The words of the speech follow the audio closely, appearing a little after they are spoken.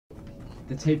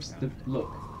The tape's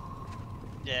look.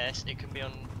 Yes, it can be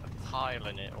on higher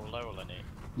than it or lower than it.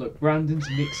 Look, Brandon's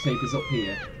mixtape is up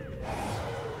here.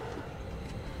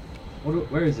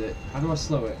 Where is it? How do I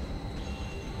slow it?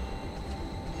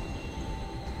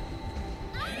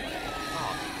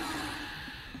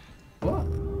 What?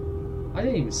 I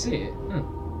didn't even see it. Huh.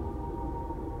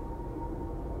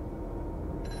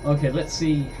 Okay, let's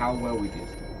see how well we did.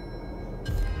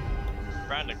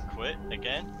 Brandon quit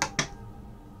again.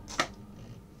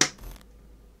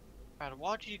 Brandon,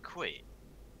 why did you quit?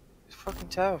 It's fucking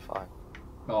terrifying.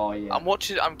 Oh yeah.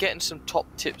 I'm getting some top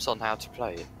tips on how to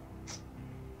play it.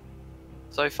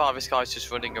 So far, this guy's just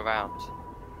running around.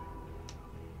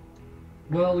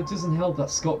 Well, it doesn't help that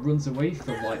Scott runs away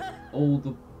from like all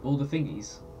the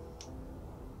thingies.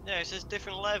 Yeah, it says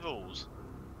different levels.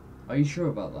 Are you sure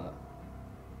about that?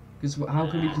 Because how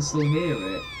come you can still hear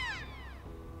it?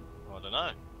 Well, I don't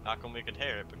know. How come we could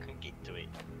hear it but couldn't get to it?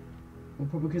 Well,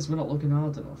 probably because we're not looking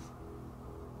hard enough.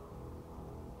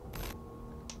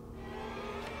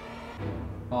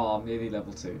 Oh, I'm nearly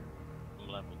level 2. I'm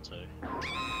level 2.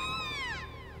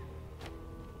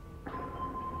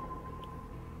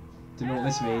 Do you know what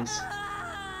this means?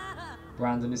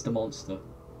 Brandon is the monster.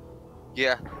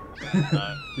 Yeah.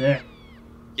 No. Yeah.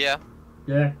 Yeah.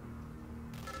 Yeah.